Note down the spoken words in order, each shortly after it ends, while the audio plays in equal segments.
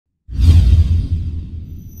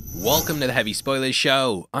Welcome to the Heavy Spoilers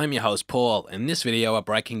Show. I'm your host Paul. In this video we're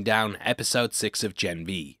breaking down episode 6 of Gen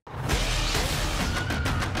V.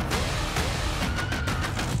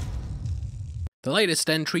 The latest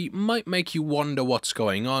entry might make you wonder what's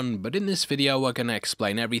going on, but in this video we're going to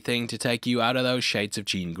explain everything to take you out of those shades of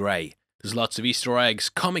Jean Grey. There's lots of Easter eggs,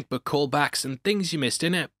 comic book callbacks and things you missed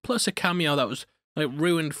in it, plus a cameo that was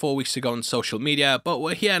ruined 4 weeks ago on social media, but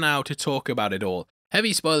we're here now to talk about it all.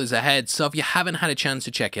 Heavy spoilers ahead, so if you haven't had a chance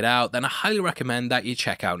to check it out, then I highly recommend that you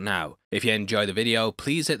check out now. If you enjoy the video,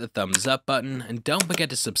 please hit the thumbs up button, and don't forget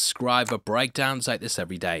to subscribe for breakdowns like this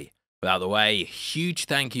every day. Without the way, huge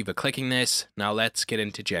thank you for clicking this. Now let's get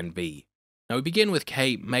into Gen V. Now we begin with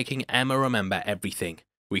Cate making Emma remember everything.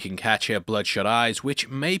 We can catch her bloodshot eyes, which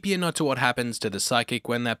may be a nod to what happens to the psychic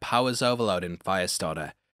when their powers overload in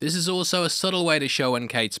Firestarter. This is also a subtle way to show when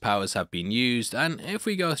Cate's powers have been used, and if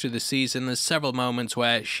we go through the season, there's several moments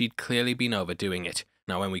where she'd clearly been overdoing it.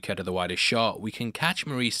 Now when we cut to the wider shot, we can catch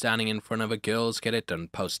Marie standing in front of a Girls Get It Done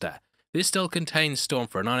poster. This still contains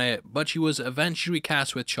Stormfront on it, but she was eventually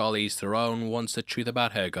recast with Charlize Theron once the truth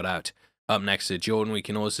about her got out. Up next to Jordan, we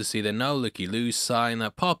can also see the No Looky Loose sign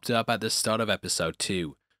that popped up at the start of episode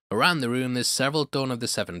 2. Around the room, there's several Dawn of the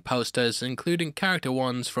Seven posters, including character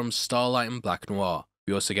ones from Starlight and Black Noir.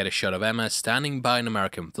 We also get a shot of Emma standing by an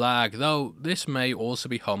American flag, though this may also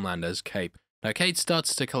be Homelander's cape. Now Cate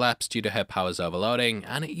starts to collapse due to her powers overloading,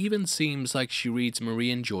 and it even seems like she reads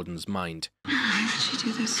Marie and Jordan's mind. Why would she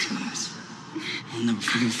do this to us? I'll never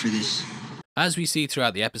forgive her for this. As we see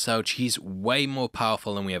throughout the episode, she's way more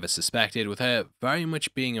powerful than we ever suspected, with her very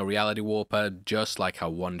much being a reality warper, just like how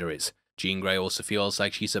Wanda is. Jean Grey also feels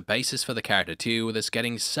like she's a basis for the character too, with us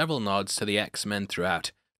getting several nods to the X-Men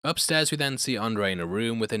throughout. Upstairs we then see Andre in a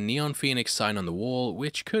room with a Neon Phoenix sign on the wall,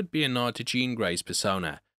 which could be a nod to Jean Grey's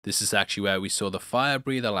persona. This is actually where we saw the fire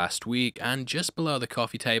breather last week, and just below the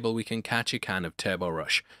coffee table we can catch a can of Turbo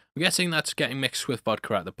Rush. I'm guessing that's getting mixed with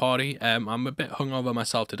vodka at the party. I'm a bit hungover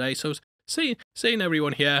myself today, so seeing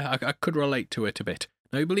everyone here, I could relate to it a bit.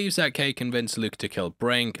 Now he believes that Kate convinced Luke to kill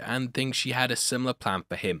Brink, and thinks she had a similar plan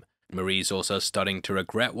for him. Marie's also starting to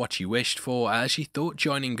regret what she wished for, as she thought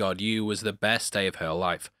joining God U was the best day of her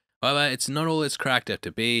life. However, it's not all it's cracked up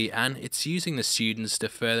to be, and it's using the students to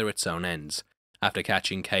further its own ends. After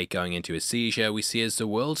catching Cate going into a seizure, we see as the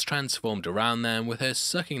world's transformed around them, with her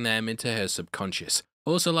sucking them into her subconscious.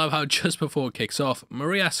 Also love how just before it kicks off,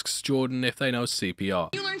 Marie asks Jordan if they know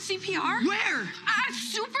CPR. You learned CPR? Where? At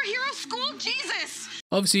superhero school? Jesus!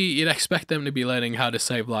 Obviously, you'd expect them to be learning how to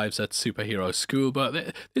save lives at superhero school,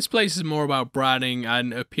 but this place is more about branding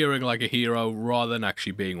and appearing like a hero rather than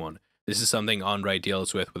actually being one. This is something Andre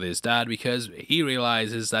deals with his dad because he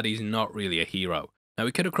realizes that he's not really a hero. Now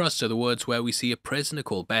we cut across to the woods where we see a prisoner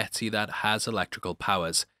called Betsy that has electrical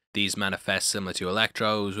powers. These manifest similar to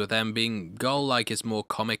Electro's, with them being goal-like as more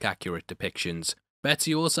comic-accurate depictions.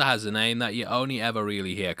 Betsy also has a name that you only ever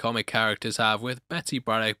really hear comic characters have, with Betsy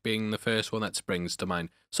Braddock being the first one that springs to mind.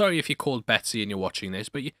 Sorry if you're called Betsy and you're watching this,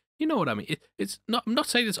 but you know what I mean. I'm not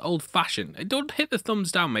saying it's old-fashioned. Don't hit the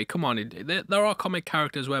thumbs down, mate. Come on. There are comic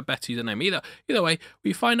characters where Betsy's a name. Either way,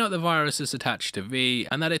 we find out the virus is attached to V,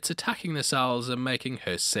 and that it's attacking the cells and making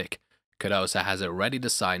her sick. Cadosa has it ready to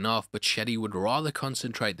sign off, but Shetty would rather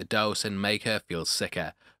concentrate the dose and make her feel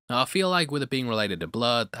sicker. Now I feel like with it being related to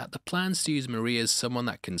blood, that the plan's to use Marie as someone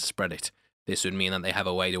that can spread it. This would mean that they have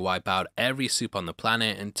a way to wipe out every soup on the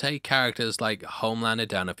planet and take characters like Homelander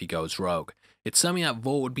down if he goes rogue. It's something that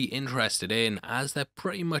Vought would be interested in, as they're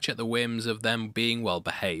pretty much at the whims of them being well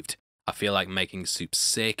behaved. I feel like making soup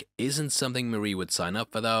sick isn't something Marie would sign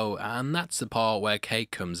up for though, and that's the part where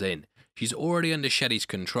Cate comes in. She's already under Shetty's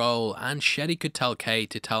control, and Shetty could tell Cate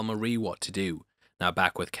to tell Marie what to do. Now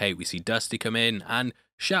back with Cate we see Dusty come in, and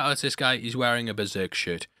shout out this guy, he's wearing a Berserk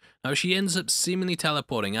shirt. Now she ends up seemingly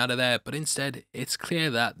teleporting out of there, but instead it's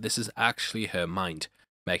clear that this is actually her mind.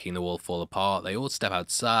 Making the wall fall apart, they all step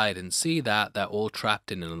outside and see that they're all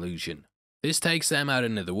trapped in an illusion. This takes them out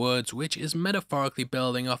into the woods, which is metaphorically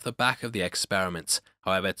building off the back of the experiments.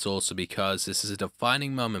 However, it's also because this is a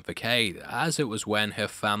defining moment for Cate, as it was when her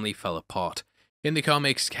family fell apart. In the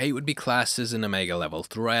comics, Cate would be classed as an Omega level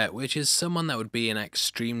threat, which is someone that would be in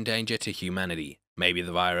extreme danger to humanity. Maybe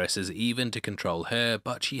the virus is even to control her,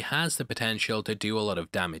 but she has the potential to do a lot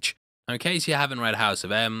of damage. Now, in case you haven't read House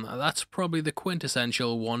of M, that's probably the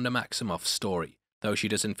quintessential Wanda Maximoff story. Though she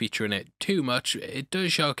doesn't feature in it too much, it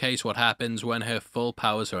does showcase what happens when her full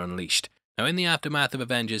powers are unleashed. Now in the aftermath of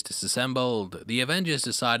Avengers Disassembled, the Avengers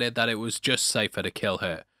decided that it was just safer to kill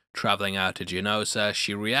her. Travelling out to Geonosa,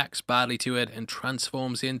 she reacts badly to it and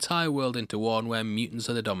transforms the entire world into one where mutants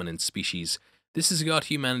are the dominant species. This has got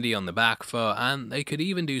humanity on the back foot, and they could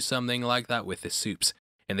even do something like that with the soups.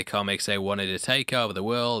 In the comics, they wanted to take over the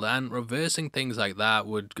world, and reversing things like that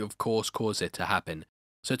would, of course, cause it to happen.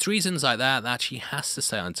 So it's reasons like that she has to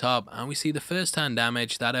stay on top, and we see the first-hand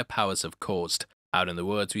damage that her powers have caused. Out in the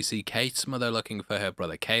woods, we see Cate's mother looking for her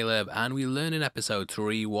brother Caleb, and we learn in episode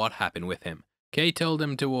 3 what happened with him. Kate told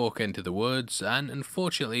him to walk into the woods, and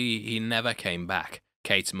unfortunately, he never came back.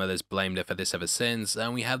 Kate's mother's blamed her for this ever since,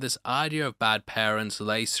 and we have this idea of bad parents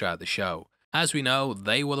laced throughout the show. As we know,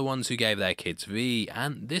 they were the ones who gave their kids V,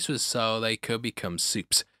 and this was so they could become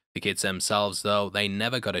soups. The kids themselves, though, they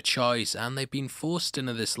never got a choice, and they've been forced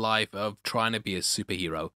into this life of trying to be a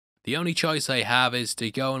superhero. The only choice they have is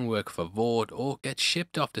to go and work for Vought or get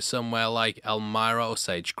shipped off to somewhere like Elmira or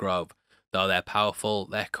Sage Grove. Though they're powerful,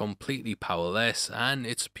 they're completely powerless, and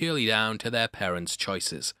it's purely down to their parents'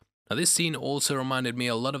 choices. Now this scene also reminded me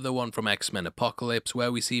a lot of the one from X-Men Apocalypse,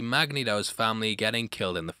 where we see Magneto's family getting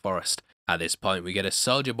killed in the forest. At this point we get a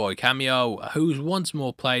Soldier Boy cameo, who's once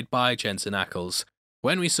more played by Jensen Ackles.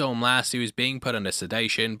 When we saw him last, he was being put under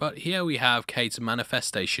sedation, but here we have Kate's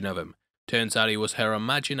manifestation of him. Turns out he was her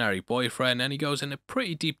imaginary boyfriend, and he goes into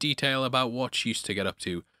pretty deep detail about what she used to get up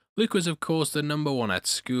to. Luke was of course the number one at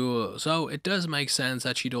school, so it does make sense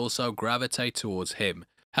that she'd also gravitate towards him.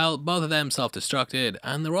 Hell, both of them self-destructed,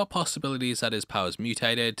 and there are possibilities that his powers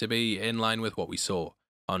mutated to be in line with what we saw.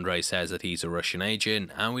 Andre says that he's a Russian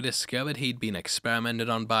agent, and we discovered he'd been experimented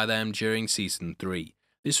on by them during Season 3.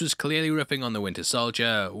 This was clearly riffing on the Winter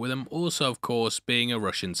Soldier, with him also of course being a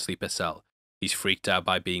Russian sleeper cell. He's freaked out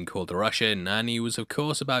by being called a Russian, and he was of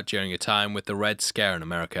course about during a time with the Red Scare in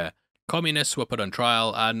America. Communists were put on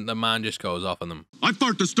trial, and the man just goes off on them. I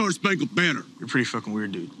fart the Star-Spangled Banner. You're a pretty fucking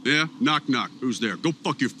weird dude. Yeah? Knock knock. Who's there? Go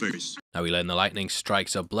fuck your face. Now we learn the lightning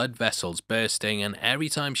strikes her blood vessels bursting, and every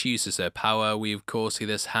time she uses her power, we of course see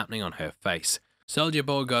this happening on her face. Soldier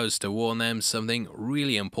Boy goes to warn them something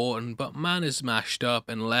really important, but man is mashed up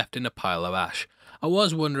and left in a pile of ash. I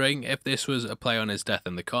was wondering if this was a play on his death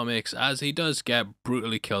in the comics, as he does get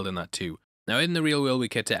brutally killed in that too. Now in the real world we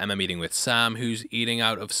get to Emma meeting with Sam, who's eating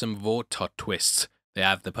out of some Vought tot twists. They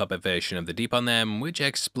have the puppet version of the Deep on them, which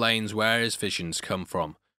explains where his visions come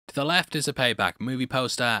from. To the left is a Payback movie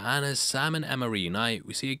poster, and as Sam and Emma reunite,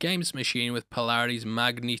 we see a games machine with Polarity's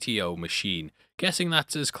Magnetio machine. Guessing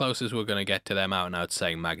that's as close as we're going to get to them out and out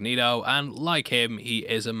saying Magneto, and like him, he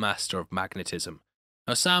is a master of magnetism.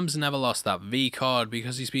 Now Sam's never lost that V card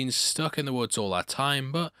because he's been stuck in the woods all that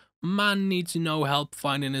time, but man needs no help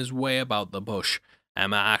finding his way about the bush.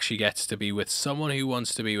 Emma actually gets to be with someone who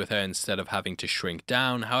wants to be with her instead of having to shrink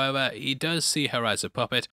down. However, he does see her as a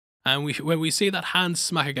puppet, and when we see that hand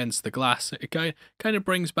smack against the glass, it kind of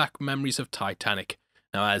brings back memories of Titanic.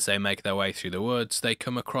 Now as they make their way through the woods, they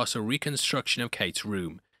come across a reconstruction of Kate's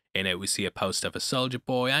room. In it we see a poster of a Soldier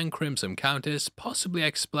Boy and Crimson Countess, possibly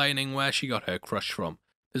explaining where she got her crush from.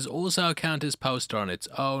 There's also a Countess poster on its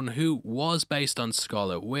own, who was based on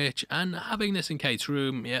Scarlet Witch, and having this in Kate's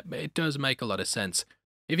room, yep, it does make a lot of sense.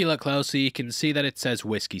 If you look closer, you can see that it says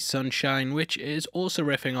Whiskey Sunshine, which is also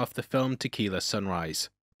riffing off the film Tequila Sunrise.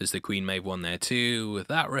 There's the Queen Maeve one there too, with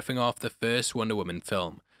that riffing off the first Wonder Woman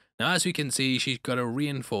film. Now as we can see, she's got a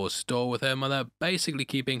reinforced door with her mother, basically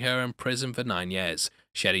keeping her in prison for 9 years.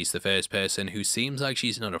 Shetty's the first person who seems like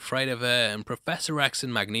she's not afraid of her, and Professor X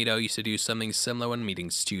and Magneto used to do something similar when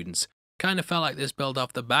meeting students. Kinda felt like this built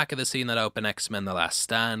off the back of the scene that opened X-Men The Last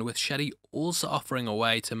Stand, with Shetty also offering a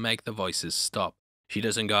way to make the voices stop. She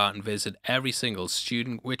doesn't go out and visit every single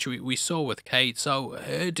student, which we saw with Cate, so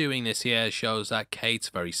her doing this here shows that Kate's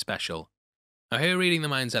very special. Now her reading the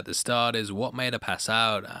minds at the start is what made her pass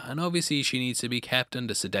out, and obviously she needs to be kept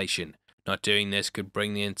under sedation. Not doing this could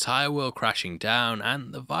bring the entire world crashing down,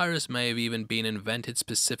 and the virus may have even been invented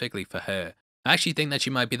specifically for her. I actually think that she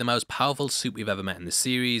might be the most powerful suit we've ever met in the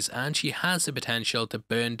series, and she has the potential to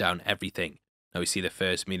burn down everything. Now we see the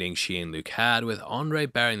first meeting she and Luke had, with Andre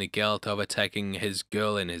bearing the guilt over taking his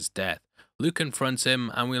girl in his death. Luke confronts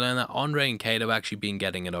him, and we learn that Andre and Cate have actually been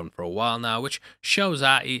getting it on for a while now, which shows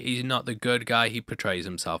that he's not the good guy he portrays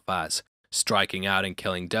himself as. Striking out and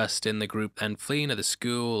killing Dust in the group, then fleeing to the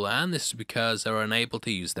school, and this is because they're unable to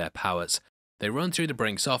use their powers. They run through the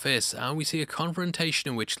Brink's office, and we see a confrontation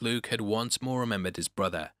in which Luke had once more remembered his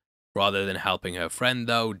brother. Rather than helping her friend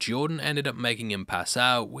though, Jordan ended up making him pass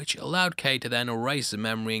out, which allowed Cate to then erase the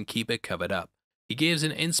memory and keep it covered up. He gives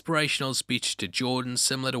an inspirational speech to Jordan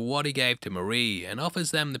similar to what he gave to Marie, and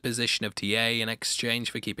offers them the position of TA in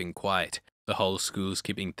exchange for keeping quiet. The whole school's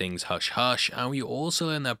keeping things hush-hush, and we also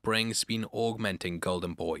learn that Brink's been augmenting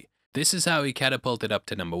Golden Boy. This is how he catapulted up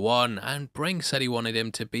to #1, and Brink said he wanted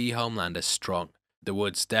him to be Homelander strong. The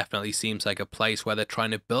woods definitely seems like a place where they're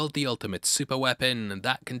trying to build the ultimate super weapon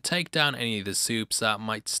that can take down any of the supes that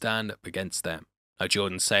might stand up against them. Now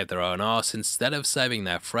Jordan saved their own arse instead of saving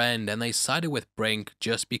their friend, and they sided with Brink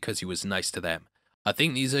just because he was nice to them. I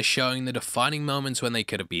think these are showing the defining moments when they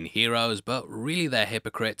could have been heroes, but really they're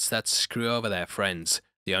hypocrites that screw over their friends.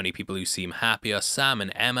 The only people who seem happy are Sam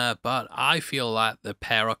and Emma, but I feel that the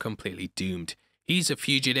pair are completely doomed. He's a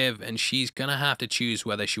fugitive, and she's gonna have to choose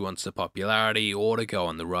whether she wants the popularity or to go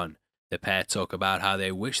on the run. The pair talk about how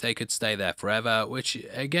they wish they could stay there forever, which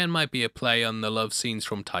again might be a play on the love scenes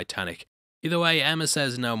from Titanic. Either way, Emma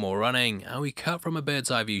says no more running, and we cut from a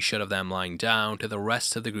bird's eye view shot of them lying down to the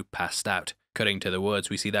rest of the group passed out. Cutting to the woods,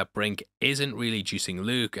 we see that Brink isn't really juicing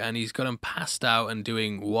Luke, and he's got him passed out and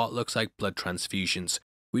doing what looks like blood transfusions.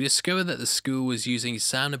 We discover that the school was using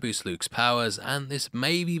sound to boost Luke's powers, and this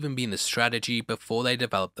may have even been the strategy before they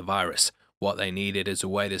developed the virus. What they needed is a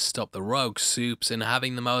way to stop the rogue supes, and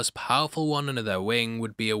having the most powerful one under their wing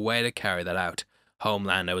would be a way to carry that out.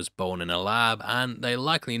 Homelander was born in a lab, and they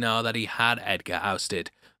likely know that he had Edgar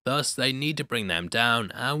ousted. Thus, they need to bring them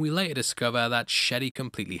down, and we later discover that Shetty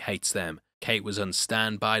completely hates them. Cate was on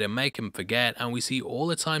standby to make him forget, and we see all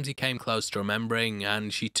the times he came close to remembering,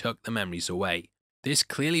 and she took the memories away. This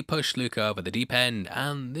clearly pushed Luke over the deep end,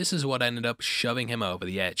 and this is what ended up shoving him over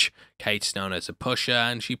the edge. Kate's known as a pusher,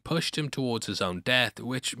 and she pushed him towards his own death,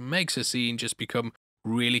 which makes the scene just become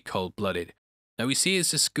really cold-blooded. Now we see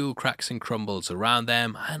as the school cracks and crumbles around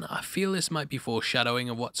them, and I feel this might be foreshadowing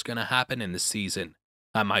of what's going to happen in this season.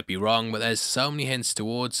 I might be wrong, but there's so many hints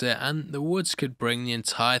towards it, and the woods could bring the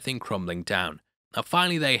entire thing crumbling down. Now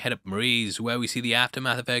finally they head up Marie's, where we see the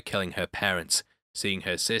aftermath of her killing her parents. Seeing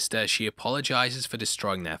her sister, she apologizes for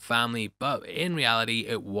destroying their family, but in reality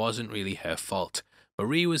it wasn't really her fault.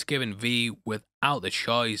 Marie was given V without the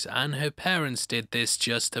choice, and her parents did this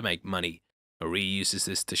just to make money. Marie uses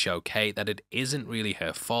this to show Cate that it isn't really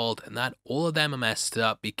her fault, and that all of them are messed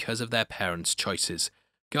up because of their parents' choices.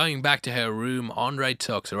 Going back to her room, Andre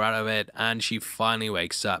talks her out of it, and she finally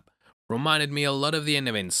wakes up. Reminded me a lot of the end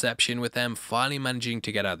of Inception, with them finally managing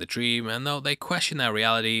to get out of the dream, and though they question their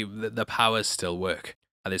reality, the powers still work.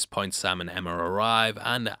 At this point, Sam and Emma arrive,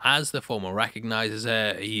 and as the former recognizes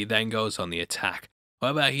her, he then goes on the attack.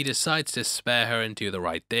 However, he decides to spare her and do the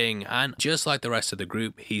right thing, and just like the rest of the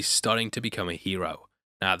group, he's starting to become a hero.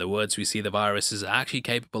 Now, at the woods, we see the virus is actually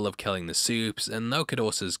capable of killing the supes, and though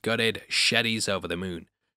Cadorsa's gutted, Shetty's over the moon.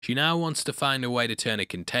 She now wants to find a way to turn it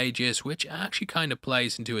contagious, which actually kind of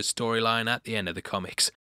plays into a storyline at the end of the comics.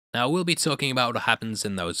 Now, we'll be talking about what happens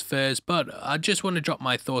in those first, but I just want to drop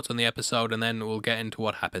my thoughts on the episode and then we'll get into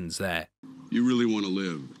what happens there. You really want to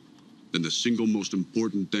live? Then the single most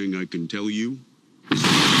important thing I can tell you.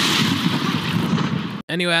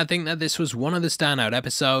 Anyway, I think that this was one of the standout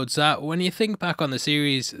episodes that, when you think back on the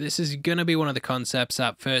series, this is going to be one of the concepts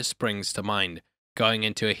that first springs to mind. Going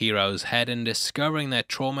into a hero's head and discovering their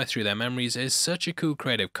trauma through their memories is such a cool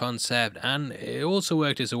creative concept, and it also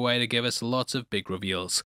worked as a way to give us lots of big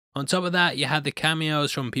reveals. On top of that, you had the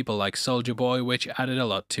cameos from people like Soldier Boy, which added a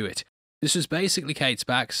lot to it. This was basically Kate's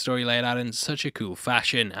backstory laid out in such a cool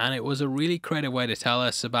fashion, and it was a really creative way to tell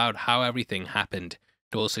us about how everything happened.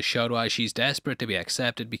 It also showed why she's desperate to be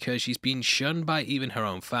accepted because she's been shunned by even her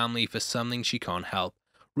own family for something she can't help.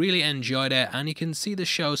 Really enjoyed it, and you can see the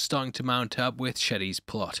show starting to mount up with Shetty's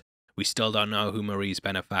plot. We still don't know who Marie's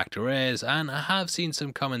benefactor is, and I have seen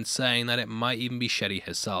some comments saying that it might even be Shetty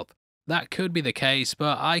herself. That could be the case,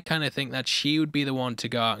 but I kind of think that she would be the one to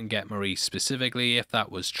go out and get Marie specifically if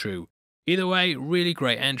that was true. Either way, really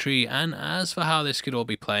great entry, and as for how this could all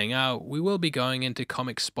be playing out, we will be going into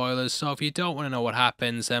comic spoilers, so if you don't want to know what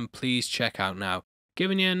happens, then please check out now.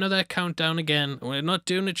 Giving you another countdown again. We're not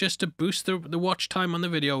doing it just to boost the watch time on the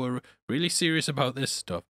video, we're really serious about this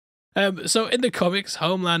stuff. So in the comics,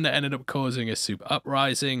 Homelander ended up causing a super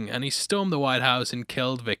uprising, and he stormed the White House and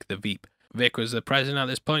killed Vic the Veep. Vic was the president at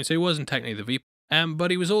this point, so he wasn't technically the Veep.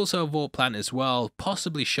 But he was also a vault plant as well,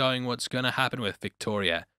 possibly showing what's going to happen with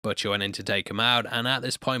Victoria. Butcher went in to take him out, and at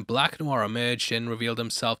this point Black Noir emerged and revealed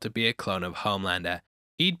himself to be a clone of Homelander.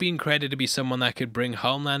 He'd been credited to be someone that could bring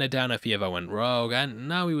Homelander down if he ever went rogue, and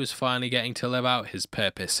now he was finally getting to live out his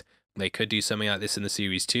purpose. They could do something like this in the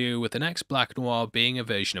series too, with the next Black Noir being a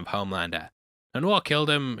version of Homelander. Now, Noir killed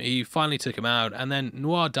him, he finally took him out, and then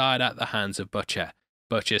Noir died at the hands of Butcher.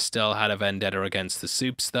 Butcher still had a vendetta against the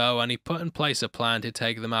supes though, and he put in place a plan to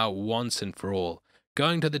take them out once and for all.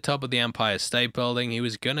 Going to the top of the Empire State Building, he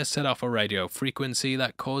was gonna set off a radio frequency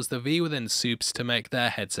that caused the V within supes to make their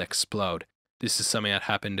heads explode. This is something that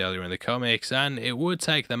happened earlier in the comics, and it would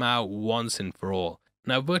take them out once and for all.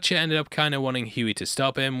 Now Butcher ended up kind of wanting Huey to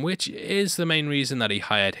stop him, which is the main reason that he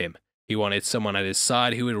hired him. He wanted someone at his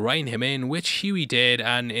side who would rein him in, which Huey did,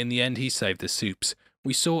 and in the end he saved the Supes.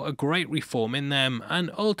 We saw a great reform in them,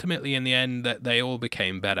 and ultimately in the end that they all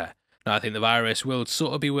became better. Now I think the virus will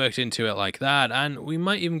sort of be worked into it like that, and we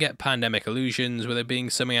might even get pandemic illusions with it being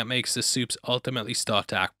something that makes the Supes ultimately start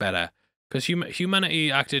to act better. Because humanity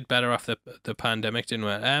acted better after the pandemic, didn't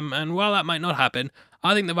we? And while that might not happen,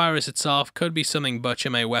 I think the virus itself could be something Butcher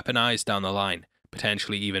may weaponize down the line.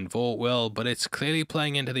 Potentially even Vought will, but it's clearly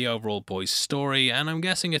playing into the overall boys' story, and I'm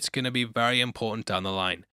guessing it's going to be very important down the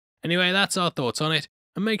line. Anyway, that's our thoughts on it,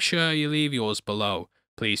 and make sure you leave yours below.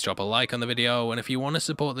 Please drop a like on the video, and if you want to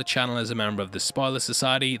support the channel as a member of the Spoiler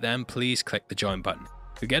Society, then please click the join button.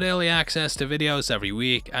 You get early access to videos every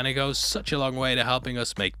week, and it goes such a long way to helping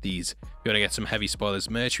us make these. If you want to get some heavy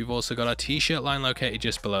spoilers merch, we've also got our t-shirt line located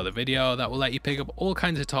just below the video that will let you pick up all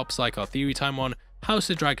kinds of tops like our Theory Time one,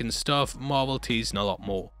 House of Dragon stuff, Marvel tees, and a lot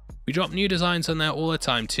more. We drop new designs on there all the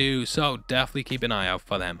time too, so definitely keep an eye out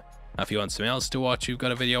for them. Now if you want something else to watch, we've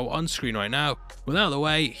got a video on screen right now. With that out of the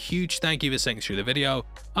way, huge thank you for sitting through the video.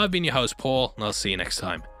 I've been your host Paul, and I'll see you next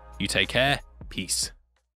time. You take care, peace.